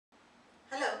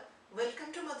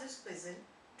Madhuscuisine.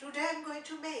 Today I am going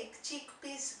to make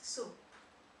chickpeas soup.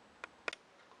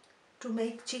 To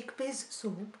make chickpeas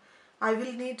soup, I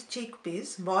will need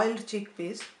chickpeas, boiled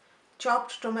chickpeas,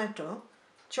 chopped tomato,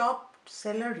 chopped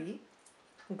celery,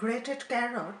 grated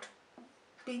carrot,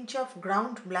 pinch of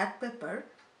ground black pepper,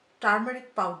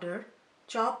 turmeric powder,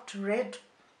 chopped red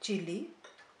chili,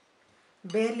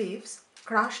 bay leaves,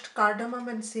 crushed cardamom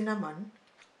and cinnamon,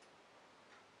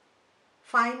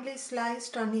 finely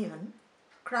sliced onion,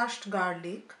 crushed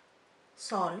garlic,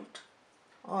 salt,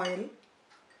 oil,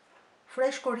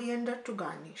 fresh coriander to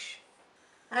garnish,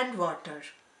 and water.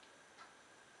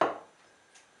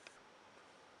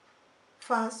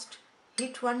 First,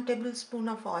 heat 1 tablespoon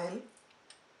of oil.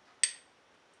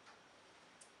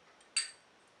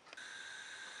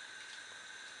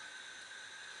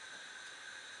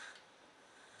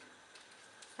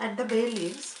 Add the bay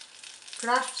leaves,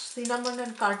 crushed cinnamon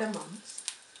and cardamoms,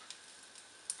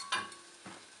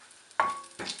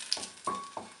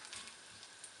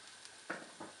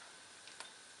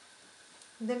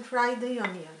 then fry the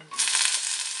onion.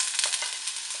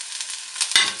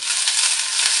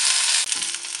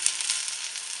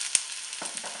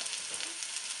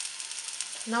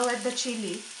 Now add the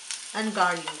chili and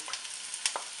garlic.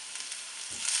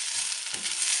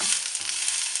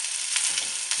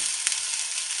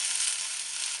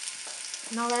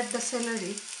 Now add the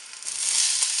celery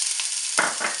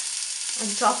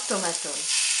and chopped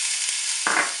tomatoes.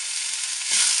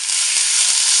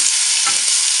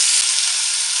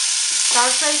 Stir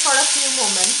fry for a few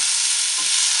moments.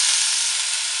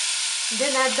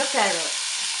 Then add the carrot.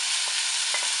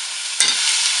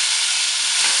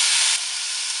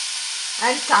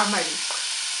 And turmeric.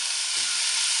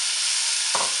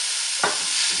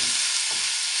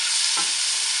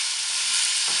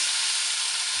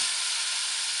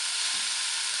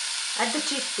 Add the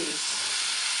chickpeas.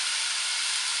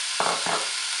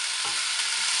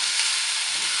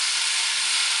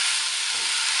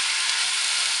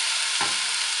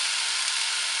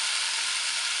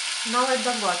 Now add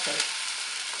the water.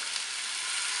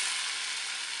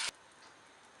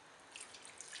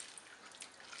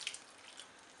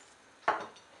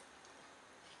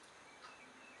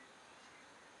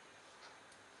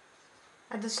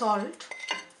 Add the salt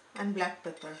and black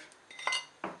pepper.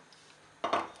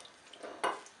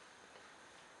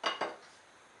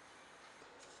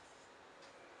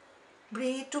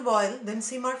 Bring it to boil, then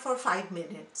simmer for 5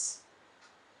 minutes.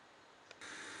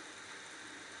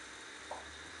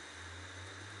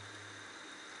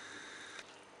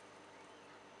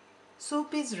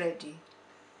 Soup is ready.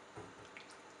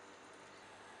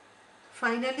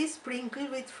 Finally, sprinkle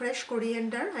with fresh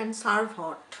coriander and serve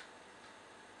hot.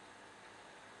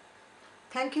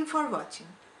 Thank you for watching.